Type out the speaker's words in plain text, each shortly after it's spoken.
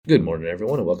Good morning,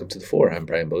 everyone, and welcome to the Four. I'm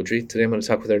Brian Beaudry. Today I'm going to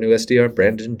talk with our new SDR,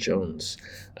 Brandon Jones.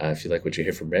 If you like what you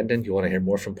hear from Brandon, you want to hear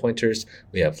more from pointers,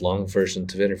 we have long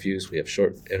versions of interviews, we have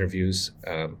short interviews.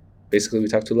 Basically, we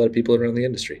talk to a lot of people around the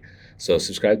industry. So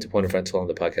subscribe to Point of Rental on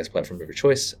the podcast platform of your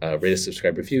choice. Rate us,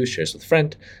 subscribe, review, share us with a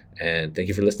friend. And thank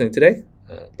you for listening today.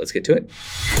 Let's get to it.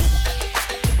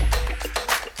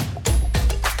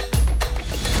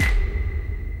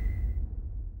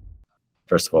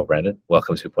 First of all, Brandon,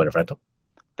 welcome to Point of Rental.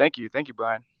 Thank you,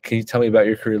 Brian. Can you tell me about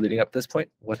your career leading up to this point?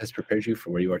 What has prepared you for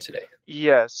where you are today?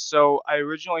 Yes, so I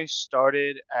originally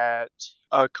started at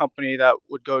a company that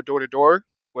would go door to door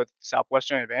with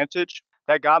Southwestern Advantage.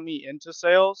 That got me into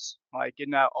sales, like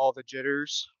getting out all the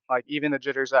jitters, like even the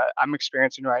jitters that I'm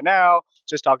experiencing right now,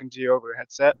 just talking to you over a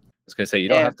headset. I was going to say, you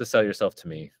don't And have to sell yourself to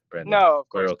me, Brandon. no, of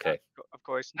We're course not. okay. Of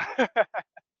course not.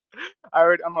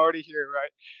 I'm already here, right?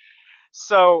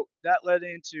 So that led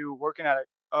into working at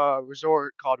a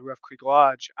resort called Rough Creek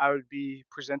Lodge. I would be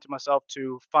presenting myself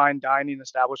to fine dining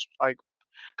establishments like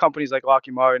companies like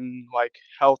Lockheed Martin, like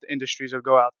health industries would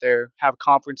go out there, have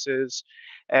conferences,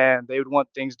 and they would want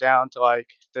things down to like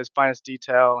the finest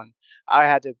detail. And I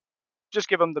had to just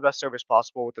give them the best service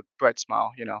possible with a bright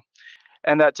smile.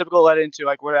 And that typical led into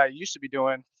like what I used to be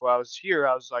doing before I was here.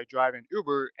 I was like driving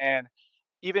Uber, and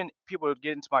even people would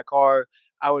get into my car.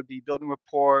 I would be building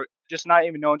rapport, just not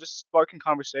even knowing, just sparking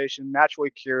conversation,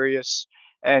 naturally curious,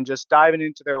 and just diving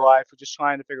into their life, or just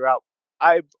trying to figure out.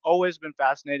 I've always been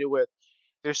fascinated with.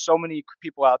 There's so many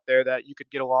people out there that you could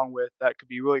get along with that could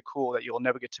be really cool that you'll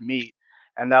never get to meet,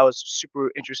 and that was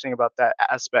super interesting about that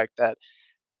aspect. That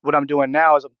what I'm doing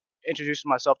now is I'm introducing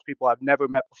myself to people I've never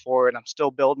met before, and I'm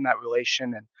still building that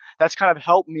relation, and that's kind of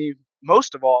helped me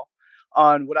most of all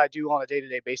on what I do on a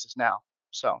day-to-day basis now.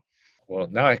 So. Well,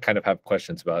 now I kind of have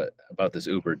questions about this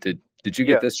Uber. Did you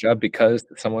get Yeah. this job because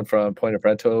someone from Point of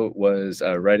Rental was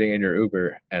riding in your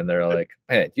Uber and they're like,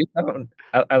 "Man,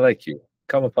 I like you.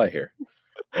 Come apply here."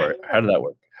 Or how did that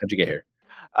work? How'd you get here?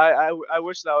 I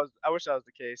wish that was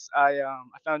the case. I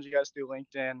found you guys through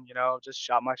LinkedIn, just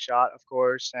shot my shot, of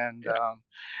course, and Yeah.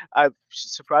 I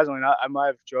surprisingly not, I might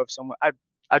have drove somewhere.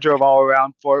 I drove all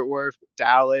around Fort Worth,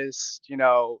 Dallas,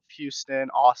 Houston,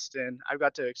 Austin. I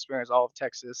got to experience all of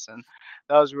Texas, and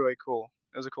that was really cool.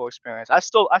 It was a cool experience. I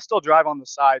still drive on the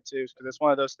side too, because it's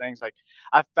one of those things. Like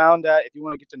I found that if you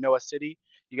want to get to know a city,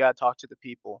 you gotta talk to the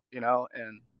people,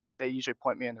 and they usually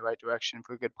point me in the right direction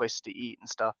for good places to eat and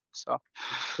stuff. So.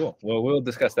 Cool. Well, we'll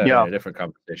discuss that in Yeah. a different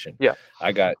conversation. Yeah.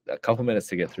 I got a couple minutes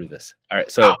to get through this. All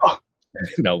right. So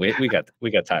no, we got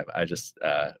time. I just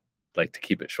like to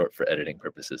keep it short for editing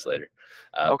purposes later.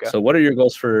 Okay. So what are your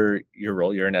goals for your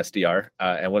role? You're an SDR,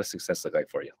 and what does success look like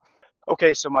for you?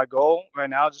 Okay. So my goal right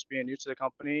now, just being new to the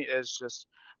company, is just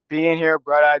being here,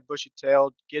 bright-eyed,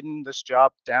 bushy-tailed, getting this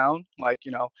job down, like,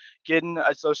 getting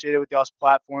associated with y'all's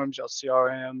platforms, y'all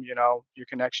CRM, your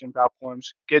connection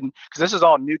platforms, because this is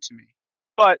all new to me.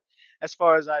 But as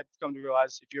far as I've come to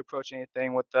realize, if you approach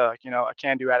anything with a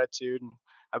can-do attitude and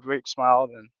a great smile,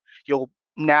 then you'll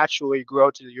naturally grow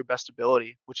to your best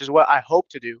ability, which is what I hope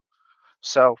to do.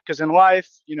 So, because in life,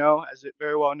 as it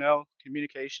very well know,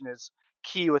 communication is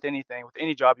key with anything, with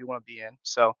any job you want to be in.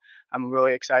 So, I'm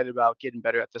really excited about getting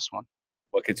better at this one.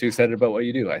 What gets you excited about what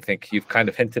you do? I think you've kind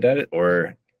of hinted at it,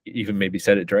 or even maybe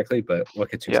said it directly, but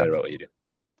what gets you Yeah. excited about what you do?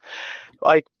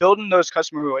 Like building those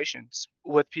customer relations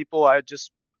with people.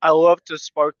 I love to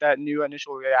spark that new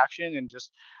initial reaction and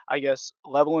just, I guess,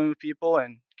 leveling with people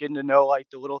and getting to know like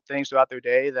the little things throughout their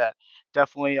day that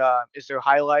definitely is their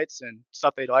highlights and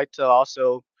stuff they'd like to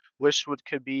also wish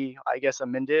could be, I guess,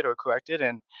 amended or corrected.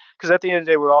 And because at the end of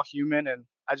the day, we're all human, and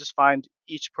I just find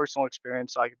each personal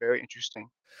experience like very interesting.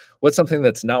 What's something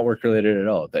that's not work related at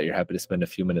all that you're happy to spend a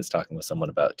few minutes talking with someone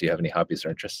about? Do you have any hobbies or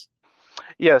interests?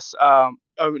 Yes.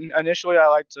 Initially, I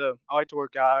like to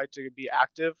work out. I like to be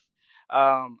active.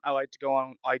 I like to go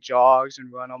on like jogs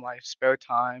and run on my spare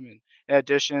time. And in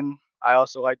addition, I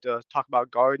also like to talk about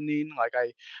gardening. Like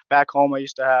back home, I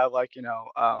used to have like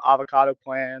avocado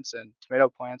plants and tomato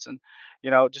plants, and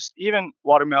just even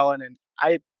watermelon.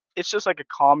 And it's just like a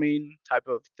calming type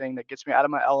of thing that gets me out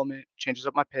of my element, changes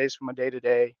up my pace from my day to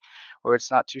day, where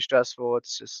it's not too stressful.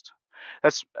 It's just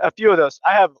that's a few of those.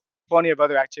 I have plenty of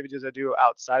other activities I do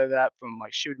outside of that, from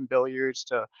like shooting billiards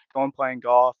to going playing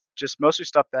golf, just mostly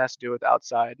stuff that has to do with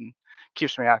outside and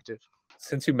keeps me active.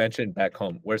 Since you mentioned back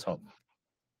home, where's home?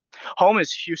 Home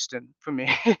is Houston for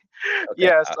me. Okay.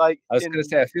 Yes, like I was going to in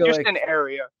say, I feel Houston like,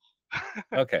 area.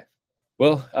 okay.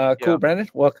 Well, cool, Yeah, Brandon.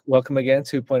 Welcome again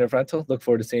to Point of Rental. Look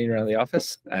forward to seeing you around the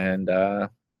office and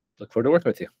look forward to working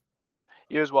with you.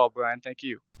 you as well, Brian. Thank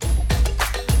you.